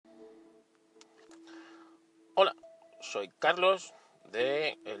soy Carlos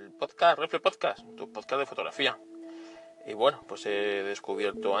de el podcast Reflex Podcast, tu podcast de fotografía. Y bueno, pues he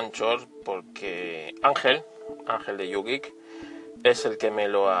descubierto Anchor porque Ángel de YouGeek es el que me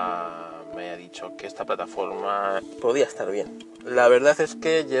ha dicho que esta plataforma podía estar bien. La verdad es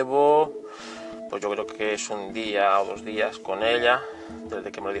que llevo, pues yo creo que es un día o 2 días con ella,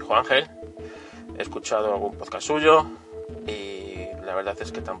 desde que me lo dijo Ángel. He escuchado algún podcast suyo y la verdad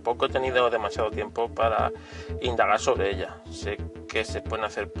es que tampoco he tenido demasiado tiempo para indagar sobre ella. Sé que se pueden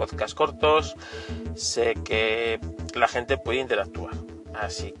hacer podcasts cortos, sé que la gente puede interactuar,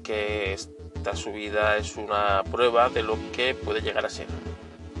 así que esta subida es una prueba de lo que puede llegar a ser.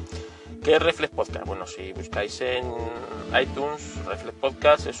 ¿Qué es Reflex Podcast? Bueno, si buscáis en iTunes, Reflex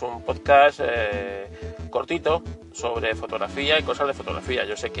Podcast es un podcast cortito sobre fotografía y cosas de fotografía.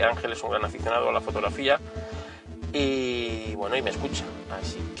 Yo sé que Ángel es un gran aficionado a la fotografía y bueno, y me escucha,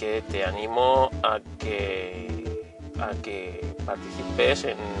 así que te animo a que participes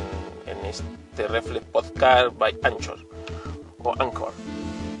en este Reflex Podcast by Anchor o Anchor,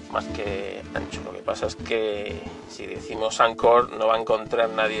 más que Anchor. Lo que pasa es que si decimos Anchor no va a encontrar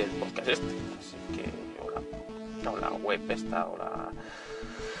nadie el podcast este, así que o la web esta o la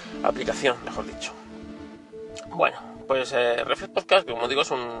aplicación, mejor dicho. Bueno, pues Reflex Podcast, como digo,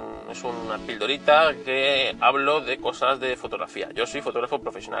 es una pildorita que hablo de cosas de fotografía. Yo soy fotógrafo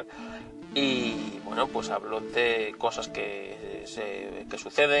profesional y bueno, pues hablo de cosas que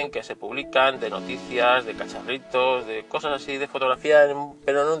suceden, que se publican, de noticias, de cacharritos, de cosas así de fotografía,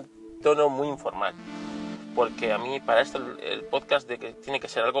 pero en un tono muy informal, porque a mí para esto el podcast tiene que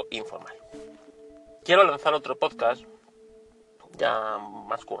ser algo informal. Quiero lanzar otro podcast ya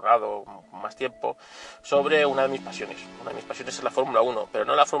más currado, más tiempo, sobre una de mis pasiones. Una de mis pasiones es la Fórmula 1, pero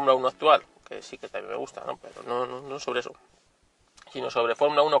no la Fórmula 1 actual, que sí que también me gusta, ¿no? Pero no sobre eso, sino sobre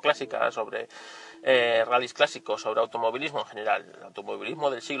Fórmula 1 clásica, sobre rallies clásicos, sobre automovilismo en general, el automovilismo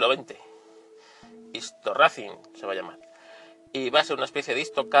del siglo XX. Histo Racing se va a llamar. Y va a ser una especie de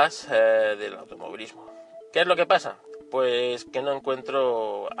histocast del automovilismo. ¿Qué es lo que pasa? Pues que no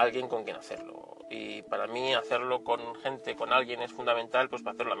encuentro a alguien con quien hacerlo. Y para mí hacerlo con gente, con alguien, es fundamental pues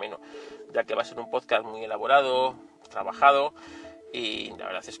para hacerlo ameno, ya que va a ser un podcast muy elaborado, trabajado, y la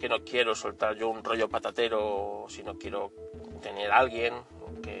verdad es que no quiero soltar yo un rollo patatero, sino quiero tener a alguien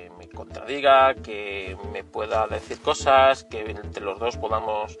que me contradiga, que me pueda decir cosas, que entre los dos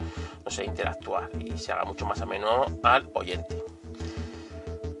podamos, no sé, interactuar y se haga mucho más ameno al oyente.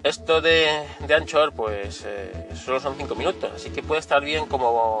 Esto de Anchor, pues solo son 5 minutos, así que puede estar bien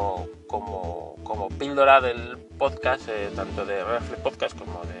como píldora del podcast, tanto de Reflex Podcast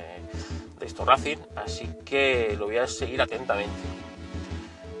como de Histo Racing, así que lo voy a seguir atentamente.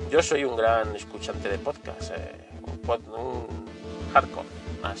 Yo soy un gran escuchante de podcast, un hardcore,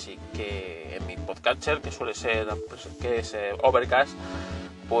 así que en mi podcatcher, que suele ser, que es Overcast,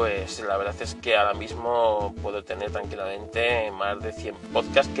 pues la verdad es que ahora mismo puedo tener tranquilamente más de 100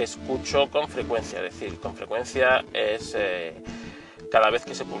 podcasts que escucho con frecuencia. Es decir, con frecuencia es cada vez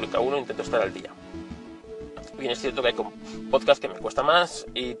que se publica uno intento estar al día. Bien, es cierto que hay podcasts que me cuesta más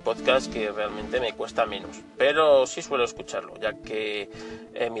y podcasts que realmente me cuesta menos, pero sí suelo escucharlo, ya que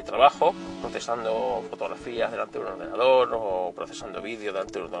en mi trabajo, procesando fotografías delante de un ordenador o procesando vídeo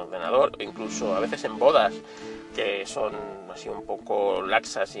delante de un ordenador, o incluso a veces en bodas, que son así un poco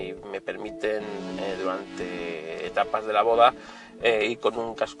laxas y me permiten durante etapas de la boda ir con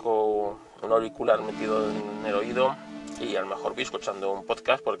un casco, un auricular metido en el oído, y a lo mejor voy escuchando un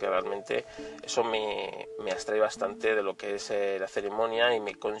podcast porque realmente eso me abstrae bastante de lo que es la ceremonia y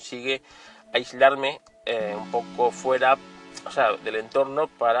me consigue aislarme un poco fuera, o sea, del entorno,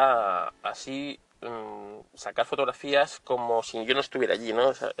 para así sacar fotografías como si yo no estuviera allí, ¿no?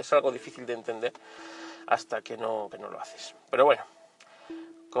 O sea, es algo difícil de entender hasta que no lo haces. Pero bueno,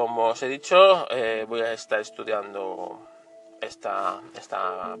 como os he dicho, voy a estar estudiando esta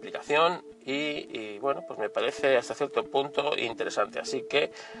aplicación y bueno, pues me parece hasta cierto punto interesante, así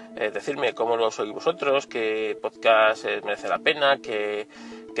que decidme cómo lo sois vosotros, qué podcast merece la pena, qué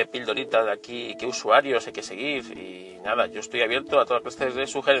pildorita de aquí, qué usuarios hay que seguir, y nada, yo estoy abierto a todas clases de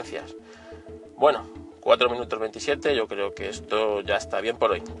sugerencias. Bueno, 4 minutos 27, yo creo que esto ya está bien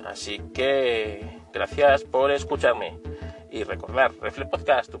por hoy, así que gracias por escucharme. Y recordar, Reflex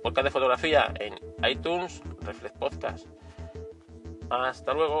Podcast, tu podcast de fotografía en iTunes, Reflex Podcast.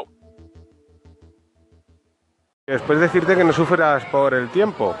 Hasta luego. Después decirte que no sufras por el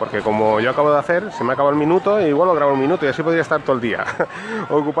tiempo, porque como yo acabo de hacer, se me acaba el minuto y vuelvo a grabar un minuto y así podría estar todo el día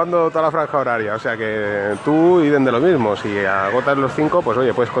ocupando toda la franja horaria. O sea que tú idem de lo mismo, si agotas los 5, pues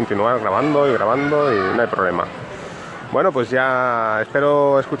oye, puedes continuar grabando y no hay problema. Bueno, pues ya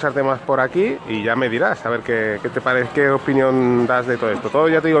espero escucharte más por aquí y ya me dirás, a ver qué te parece, qué opinión das de todo esto. Todo,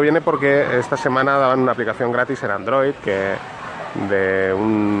 ya te digo, viene porque esta semana daban una aplicación gratis en Android de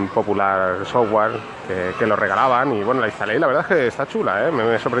un popular software que lo regalaban y bueno, la instalé y la verdad es que está chula,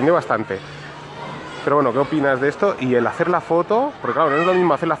 me sorprendió bastante. Pero bueno, ¿qué opinas de esto? Y el hacer la foto, porque claro, no es lo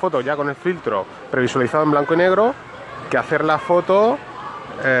mismo hacer la foto ya con el filtro previsualizado en blanco y negro que hacer la foto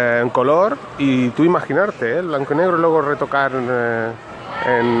en color y tú imaginarte el blanco y negro y luego retocar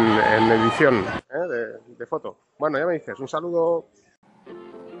en edición de foto. Bueno, ya me dices, un saludo.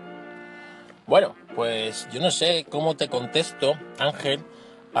 Bueno, pues yo no sé cómo te contesto, Ángel,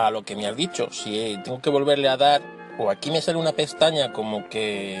 a lo que me has dicho. Si tengo que volverle a dar, o aquí me sale una pestaña como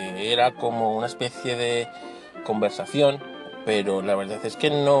que era como una especie de conversación, pero la verdad es que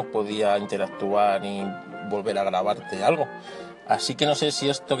no podía interactuar ni volver a grabarte algo. Así que no sé si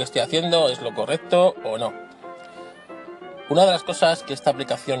esto que estoy haciendo es lo correcto o no. Una de las cosas que esta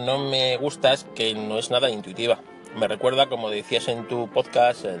aplicación no me gusta es que no es nada intuitiva. Me recuerda, como decías en tu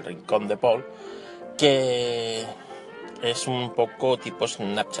podcast, El Rincón de Paul, que es un poco tipo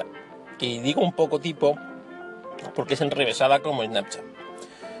Snapchat. Y digo un poco tipo porque es enrevesada como Snapchat.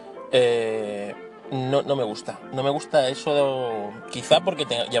 No me gusta. No me gusta eso, quizá porque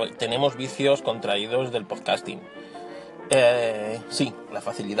ya tenemos vicios contraídos del podcasting. Sí, la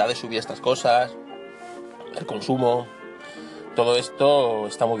facilidad de subir estas cosas, el consumo, todo esto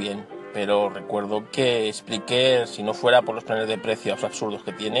está muy bien, pero recuerdo que Spreaker, si no fuera por los planes de precios absurdos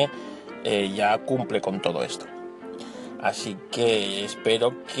que tiene, ya cumple con todo esto. Así que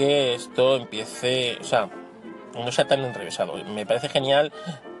espero que esto empiece, o sea, no sea tan enrevesado. Me parece genial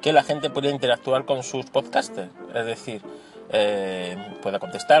que la gente pueda interactuar con sus podcasters, es decir, pueda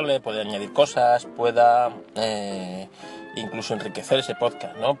contestarle, pueda añadir cosas, pueda incluso enriquecer ese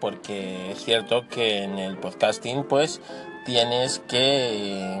podcast, ¿no? Porque es cierto que en el podcasting pues tienes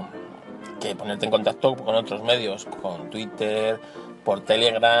que ponerte en contacto con otros medios, con Twitter, por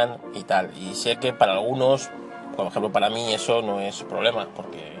Telegram y tal. Y sé que para algunos, por ejemplo para mí, eso no es problema,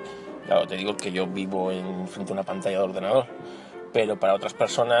 porque claro, te digo que yo vivo frente a una pantalla de ordenador, pero para otras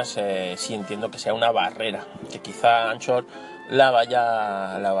personas sí entiendo que sea una barrera, que quizá Anchor la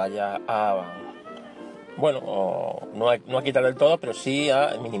vaya a, bueno, no a quitar del todo, pero sí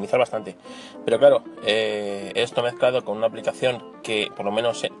a minimizar bastante. Pero claro, esto mezclado con una aplicación que por lo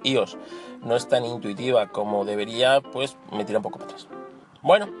menos en iOS no es tan intuitiva como debería, pues me tira un poco para atrás.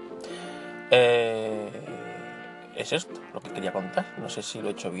 Bueno, es esto lo que quería contar. No sé si lo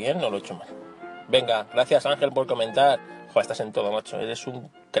he hecho bien o lo he hecho mal. Venga, gracias Ángel por comentar. Joder, estás en todo, macho. Eres un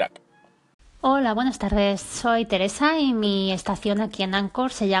crack. Hola, buenas tardes. Soy Teresa y mi estación aquí en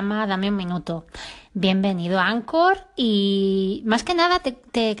Anchor se llama Dame un minuto. Bienvenido a Anchor y más que nada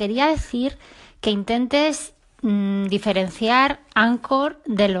te quería decir que intentes diferenciar Anchor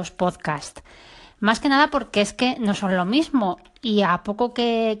de los podcasts. Más que nada porque es que no son lo mismo y a poco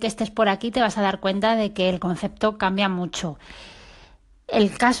que estés por aquí te vas a dar cuenta de que el concepto cambia mucho.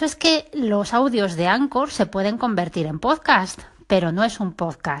 El caso es que los audios de Anchor se pueden convertir en podcast, pero no es un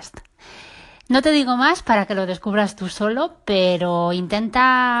podcast. No te digo más para que lo descubras tú solo, pero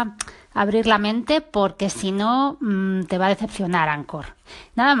intenta abrir la mente porque si no te va a decepcionar Anchor.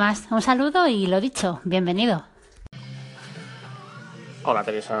 Nada más, un saludo y lo dicho, bienvenido. Hola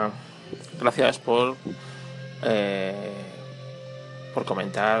Teresa, gracias por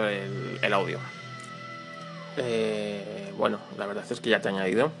comentar el audio. Bueno, la verdad es que ya te he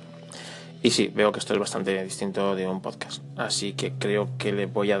añadido. Y sí, veo que esto es bastante distinto de un podcast. Así que creo que le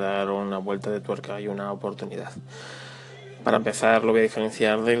voy a dar una vuelta de tuerca y una oportunidad. Para empezar, lo voy a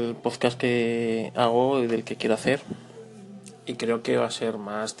diferenciar del podcast que hago y del que quiero hacer. Y creo que va a ser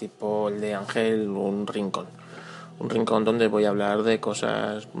más tipo el de Ángel, un rincón. Un rincón donde voy a hablar de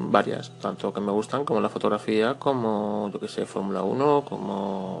cosas varias, tanto que me gustan como la fotografía, como, yo que sé, Fórmula 1,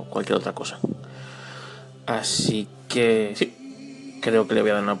 como cualquier otra cosa. Así que sí, creo que le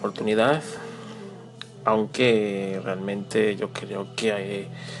voy a dar una oportunidad, aunque realmente yo creo que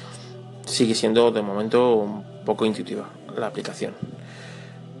sigue siendo de momento un poco intuitiva la aplicación.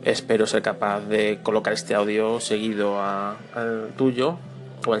 Espero ser capaz de colocar este audio seguido al tuyo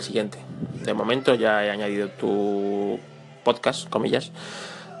o al siguiente. De momento ya he añadido tu podcast, comillas,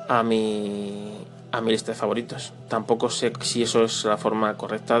 a mi lista de favoritos. Tampoco sé si eso es la forma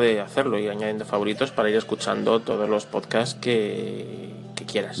correcta de hacerlo, ir añadiendo favoritos para ir escuchando todos los podcasts que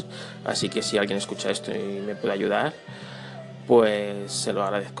quieras. Así que si alguien escucha esto y me puede ayudar, pues se lo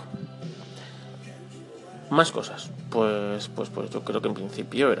agradezco. Más cosas. Pues yo creo que en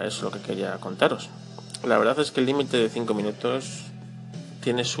principio era eso lo que quería contaros. La verdad es que el límite de 5 minutos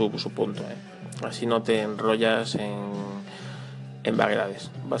tiene su punto, así no te enrollas en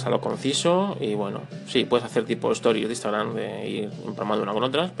vaguedades, vas a lo conciso. Y bueno, sí, puedes hacer tipo stories de Instagram de ir empalmando una con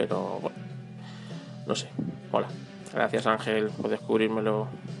otras, pero bueno, no sé. Hola, gracias Ángel por descubrírmelo,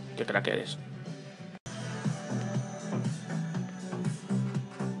 qué crack eres.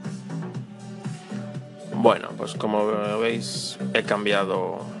 Bueno, pues como veis he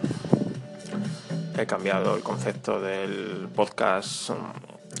cambiado el concepto del podcast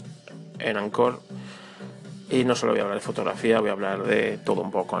en Anchor, y no solo voy a hablar de fotografía, voy a hablar de todo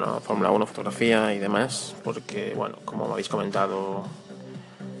un poco, ¿no? Fórmula 1, fotografía y demás, porque bueno, como me habéis comentado,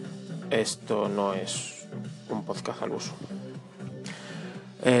 esto no es un podcast al uso.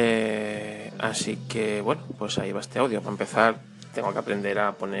 Así que bueno, pues ahí va este audio. Para empezar, tengo que aprender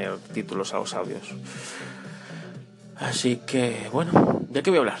a poner títulos a los audios. Así que bueno, ¿de qué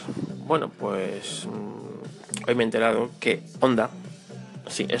voy a hablar? Bueno, pues hoy me he enterado que Honda,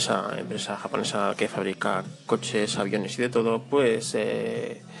 sí, esa empresa japonesa que fabrica coches, aviones y de todo, pues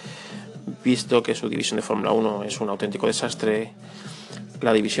visto que su división de Fórmula 1 es un auténtico desastre,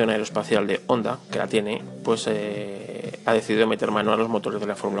 la división aeroespacial de Honda, que la tiene, pues ha decidido meter mano a los motores de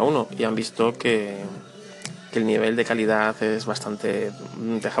la Fórmula 1, y han visto que el nivel de calidad es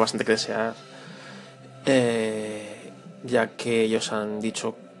deja bastante que desear, ya que ellos han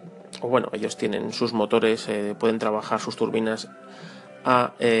dicho, o bueno, ellos tienen sus motores, pueden trabajar sus turbinas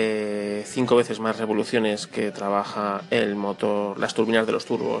a 5 veces más revoluciones que trabaja el motor, las turbinas de los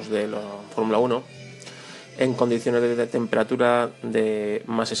turbos de la Fórmula 1, en condiciones de temperatura de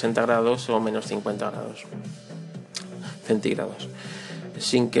más 60 grados o menos 50 grados centígrados,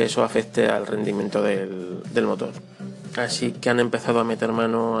 sin que eso afecte al rendimiento del motor. Así que han empezado a meter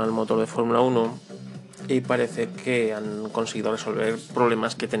mano al motor de Fórmula 1 y parece que han conseguido resolver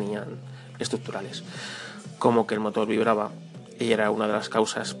problemas que tenían estructurales, como que el motor vibraba, y era una de las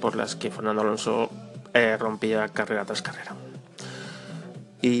causas por las que Fernando Alonso rompía carrera tras carrera.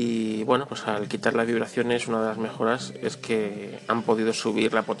 Y bueno, pues al quitar las vibraciones, una de las mejoras es que han podido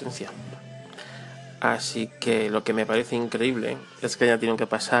subir la potencia. Así que lo que me parece increíble es que ya tienen que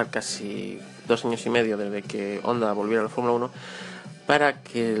pasar casi 2 años y medio desde que Honda volviera a la Fórmula 1 para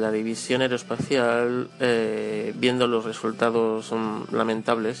que la división aeroespacial, viendo los resultados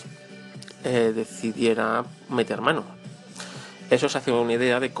lamentables, decidiera meter mano. Eso se hace una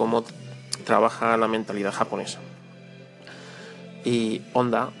idea de cómo trabaja la mentalidad japonesa. Y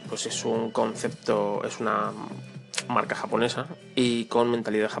Honda, pues es un concepto, es una marca japonesa y con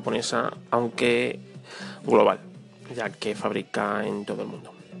mentalidad japonesa, aunque global, ya que fabrica en todo el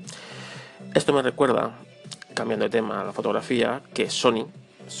mundo. Esto me recuerda, cambiando de tema, a la fotografía, que Sony,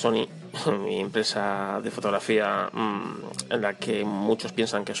 mi empresa de fotografía, en la que muchos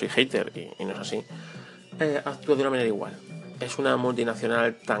piensan que soy hater y no es así, actúa de una manera igual. Es una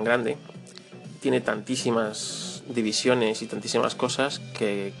multinacional tan grande, tiene tantísimas divisiones y tantísimas cosas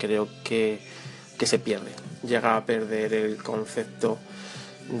que creo que se pierde. Llega a perder el concepto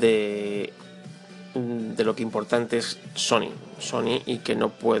de lo que importante es Sony, y que no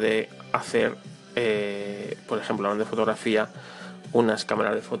puede hacer, por ejemplo, hablando de fotografía, unas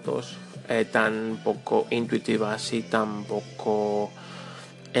cámaras de fotos tan poco intuitivas y tan poco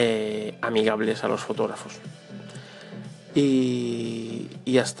amigables a los fotógrafos.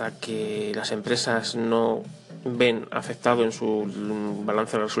 Y hasta que las empresas no ven afectado en su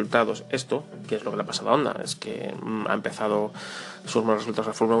balance de resultados esto, que es lo que le ha pasado a Honda, es que ha empezado sus malos resultados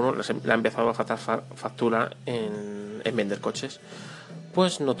de Fórmula 1, le ha empezado a faltar factura en vender coches,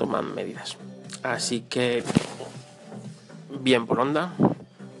 pues no toman medidas. Así que bien por Honda,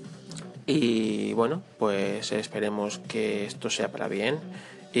 y bueno, pues esperemos que esto sea para bien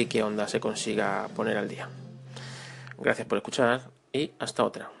y que Honda se consiga poner al día. Gracias por escuchar y hasta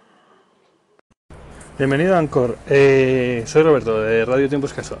otra. Bienvenido a Anchor. Soy Roberto de Radio Tiempo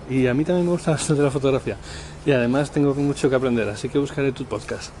Escaso, y a mí también me gusta bastante la fotografía y además tengo mucho que aprender, así que buscaré tu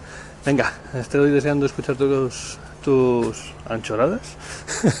podcast. Venga, estoy deseando escuchar tus anchoradas.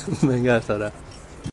 Venga, hasta ahora.